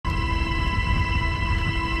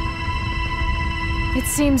It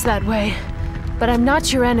seems that way, but I'm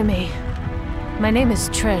not your enemy. My name is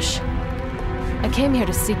Trish. I came here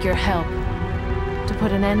to seek your help, to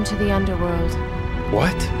put an end to the underworld.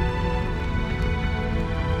 What?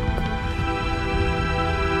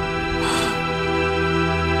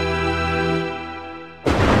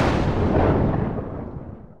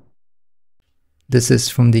 This is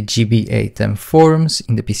from the GB8M forums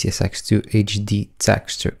in the PCSX2 HD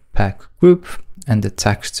texture pack group, and the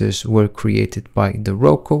textures were created by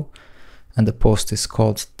Therocko, and the post is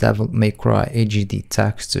called Devil May Cry HD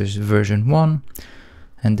Textures version 1,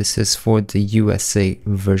 and this is for the USA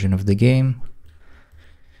version of the game.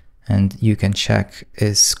 And you can check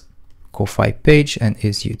his Ko-Fi page and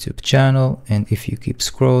his YouTube channel, and if you keep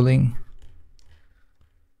scrolling,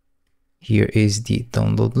 here is the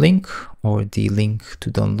download link, or the link to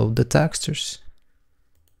download the textures.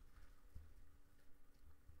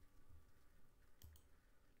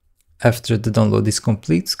 After the download is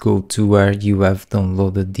complete, go to where you have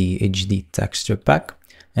downloaded the HD texture pack,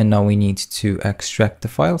 and now we need to extract the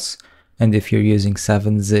files. And if you're using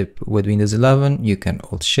 7-zip with Windows 11, you can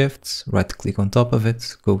Alt-Shift, right-click on top of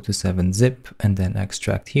it, go to 7-zip, and then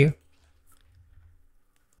extract here.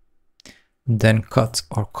 Then cut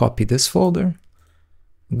or copy this folder,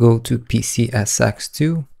 go to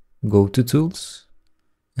PCSX2, go to Tools,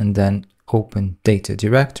 and then open Data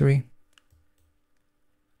Directory.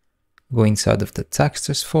 Go inside of the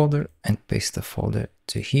textures folder and paste the folder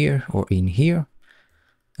to here or in here.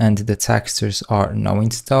 And the textures are now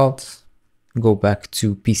installed. Go back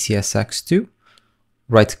to PCSX2,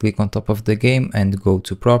 right click on top of the game and go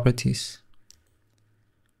to Properties.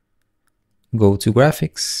 Go to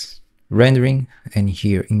Graphics, Rendering, and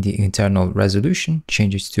here in the internal resolution,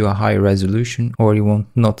 change it to a higher resolution or you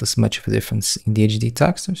won't notice much of a difference in the HD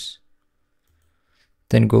textures.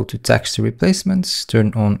 Then go to Texture Replacements,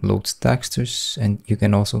 turn on Load Textures, and you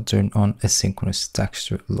can also turn on Asynchronous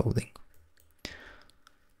Texture Loading.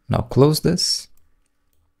 Now close this,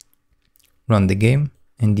 run the game,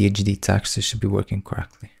 and the HD texture should be working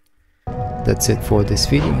correctly. That's it for this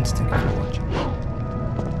video, and thank you for watching.